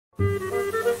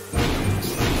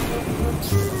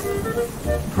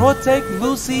Protect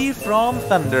Lucy from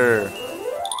thunder.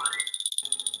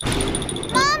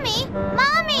 Mommy!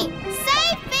 Mommy!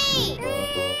 Save me!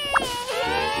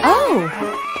 Oh,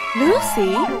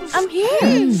 Lucy, I'm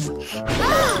here.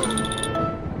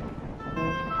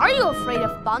 Are you afraid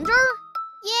of thunder?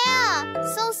 Yeah,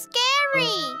 so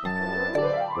scary.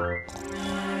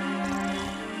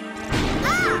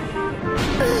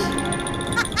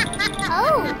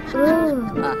 Oh!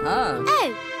 Uh-huh. Oh!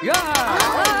 Yeah!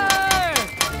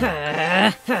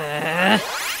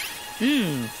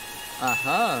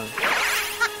 Uh-huh.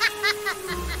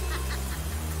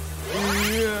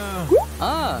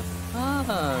 Ah.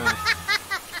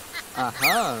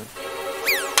 Uh-huh.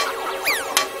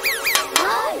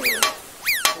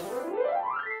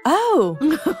 Oh,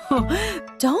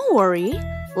 don't worry.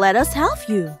 Let us help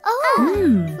you. Oh!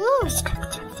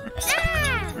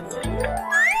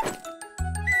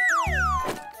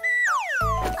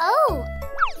 Oh!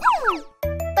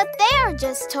 But they are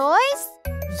just toys.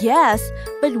 Yes,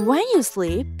 but when you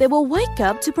sleep, they will wake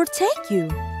up to protect you.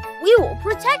 We will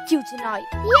protect you tonight.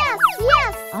 Yes,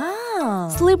 yes. Ah,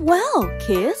 sleep well,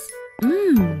 kiss.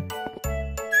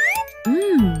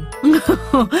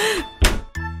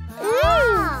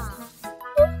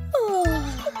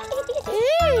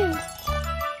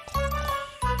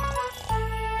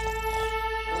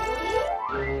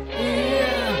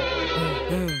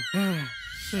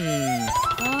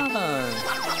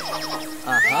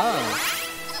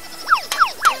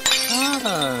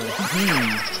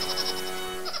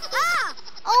 Ah.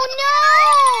 Oh no!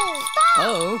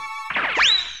 Oh.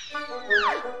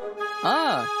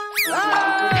 Ah.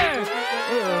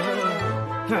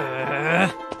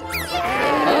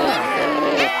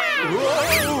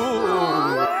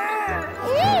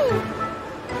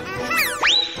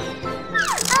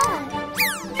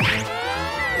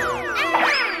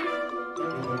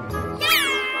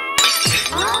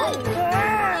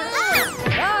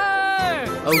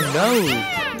 Oh no!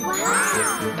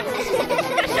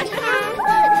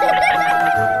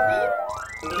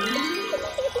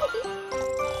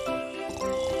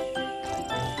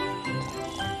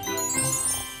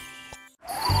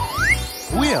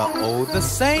 We are all the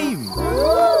same.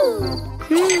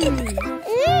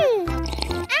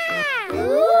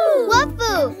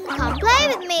 Wolfoo, come play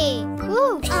with me.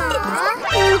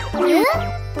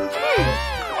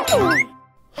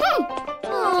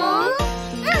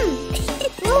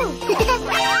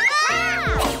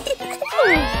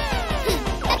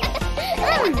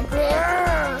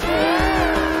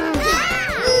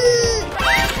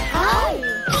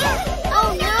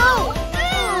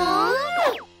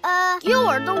 You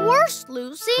are the worst,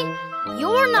 Lucy.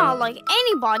 You're not like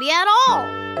anybody at all.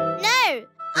 No,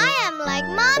 I am like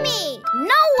Mommy.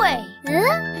 No way.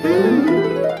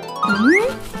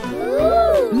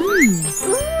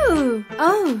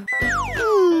 Oh,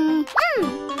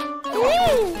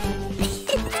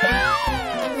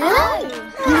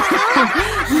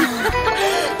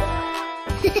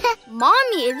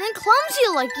 Mommy isn't clumsy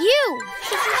like you.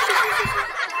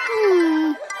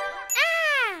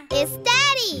 It's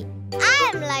Daddy.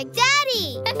 I am like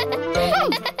Daddy.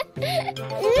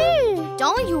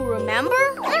 Don't you remember?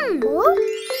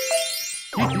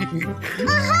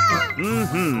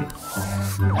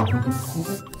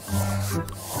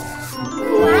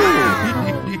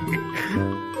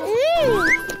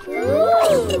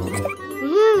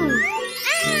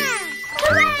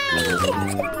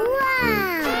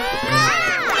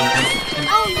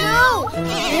 Oh no!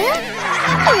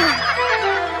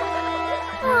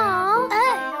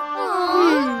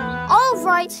 All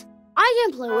right. I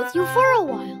can play with you for a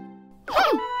while.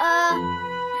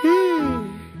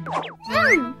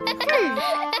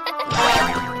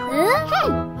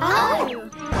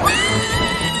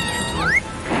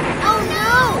 Oh no!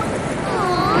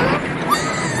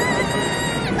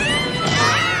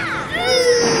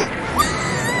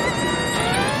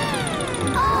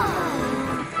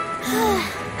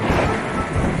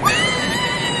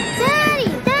 Daddy!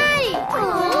 Daddy!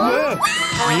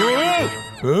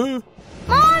 Huh?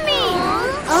 Mommy!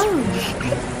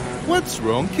 What's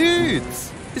wrong,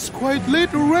 kids? It's quite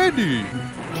late already.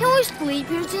 Can we sleep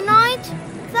here tonight?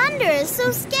 Thunder is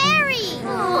so scary.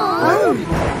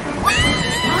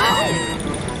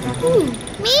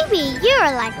 Maybe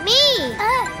you're like me.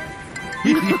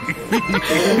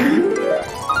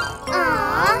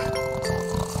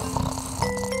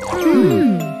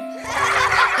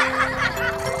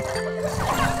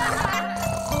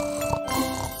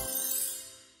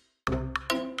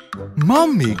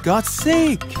 Mommy got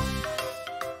sick.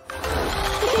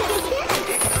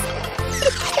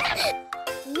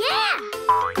 Yeah!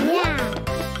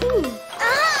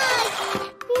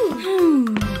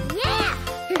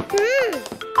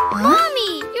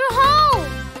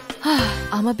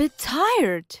 a bit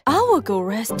tired. I will go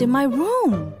rest in my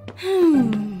room.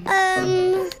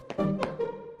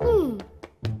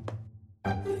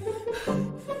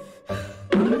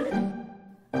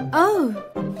 Oh.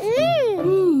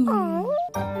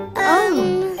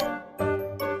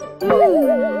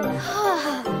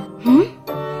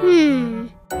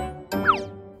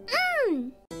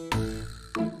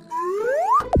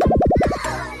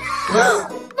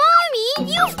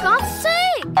 Mommy, you've got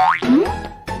sick.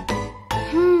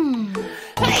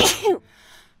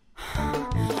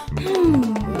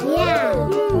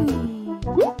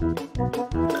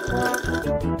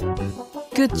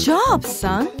 Good job,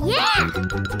 son. Yeah.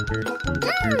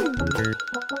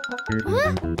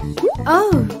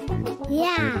 Oh.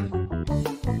 Yeah.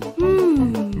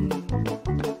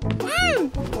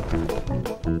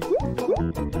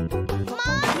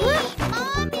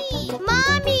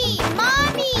 Mommy.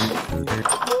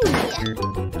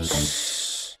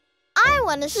 Shh. I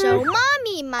want to show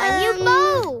Mommy my new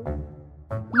bow.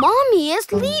 Mommy is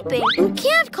sleeping. You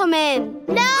can't come in.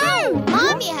 No!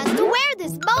 Mommy has to wear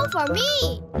this bow for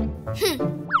me.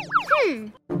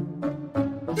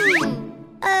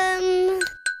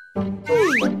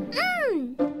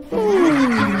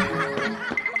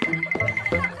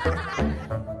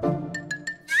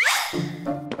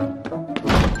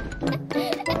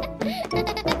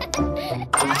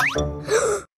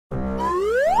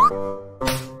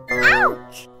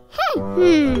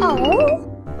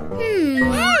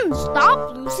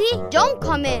 Stop, Lucy. Don't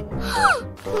come in.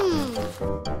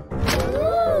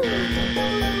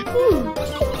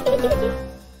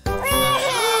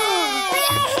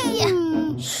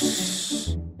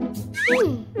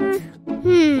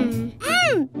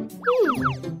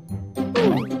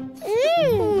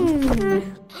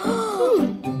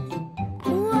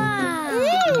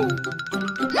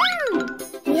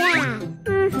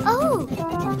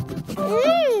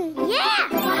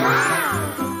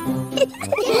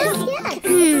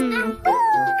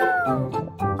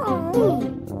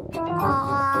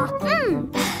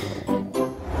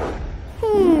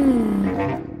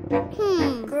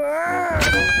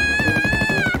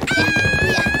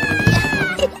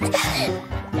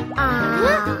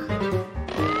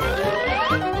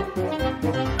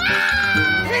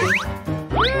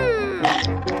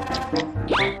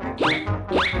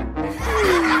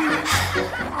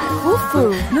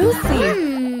 Wolfoo, Lucy.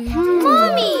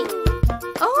 Mommy!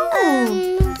 Oh.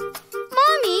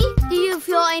 Mommy, do you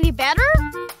feel any better?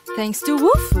 Thanks to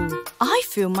Wolfoo, I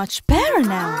feel much better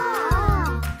now.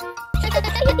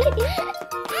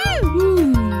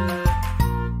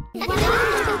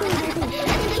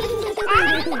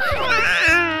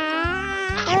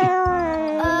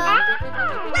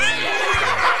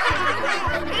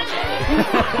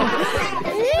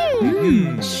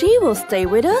 She will stay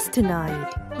with us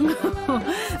tonight.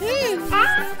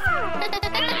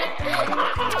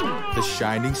 The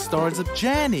shining stars of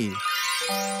Janny.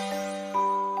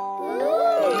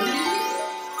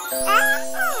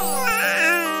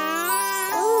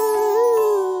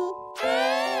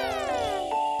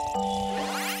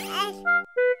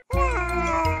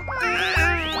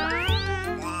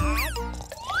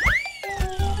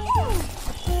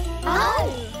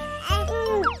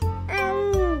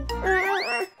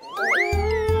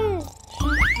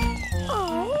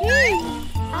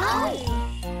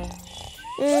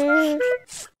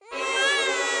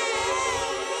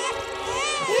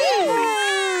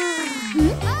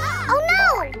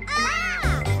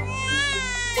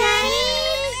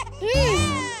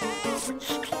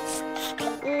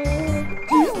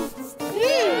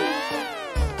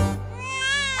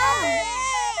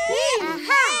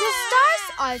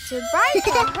 Are too bright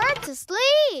for her to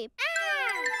sleep.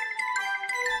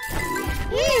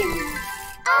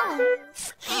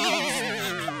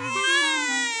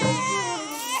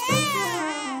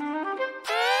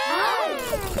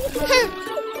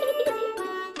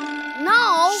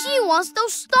 No, she wants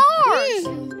those stars.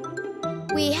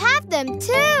 We have them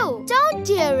too. Don't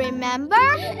you remember?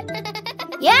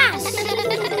 Yes.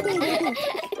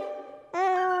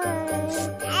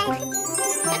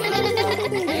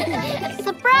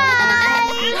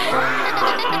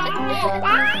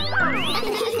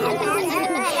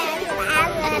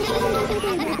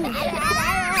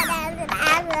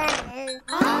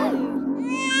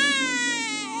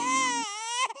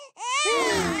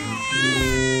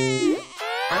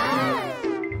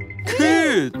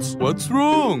 Kids, what's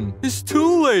wrong? It's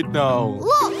too late now.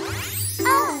 Look.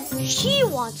 She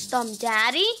wants them,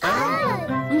 Daddy.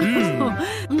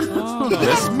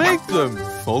 Let's make them.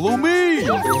 Follow me.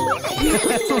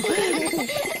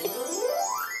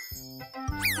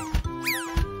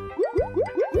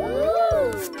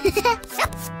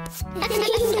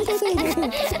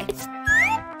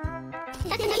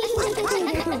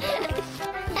 We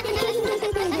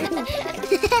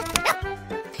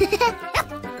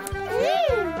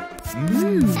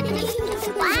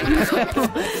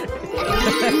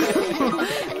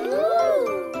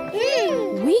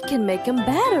can make them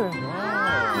better.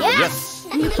 Yes!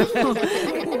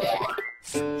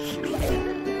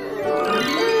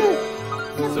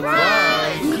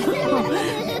 Surprise!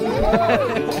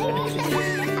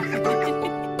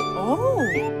 Oh.